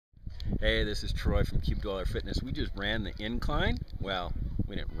Hey, this is Troy from Cube Dweller Fitness. We just ran the incline. Well,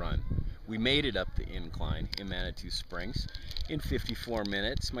 we didn't run. We made it up the incline in Manitou Springs in 54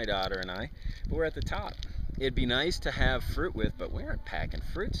 minutes, my daughter and I. But we're at the top. It'd be nice to have fruit with, but we aren't packing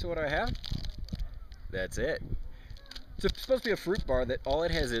fruit, so what do I have? That's it. It's supposed to be a fruit bar that all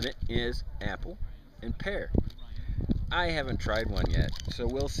it has in it is apple and pear. I haven't tried one yet, so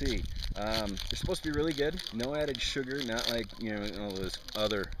we'll see. They're supposed to be really good. No added sugar, not like all those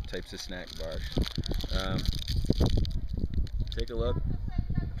other types of snack bars. Take a look.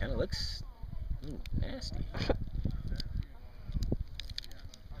 Kind of looks nasty.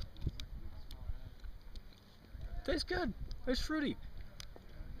 Tastes good. It's fruity,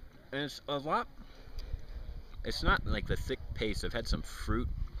 and it's a lot. It's not like the thick paste. I've had some fruit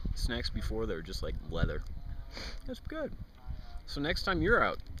snacks before that are just like leather. It's good. So next time you're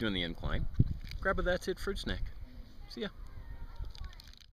out doing the incline, grab a That's It fruit snack. See ya.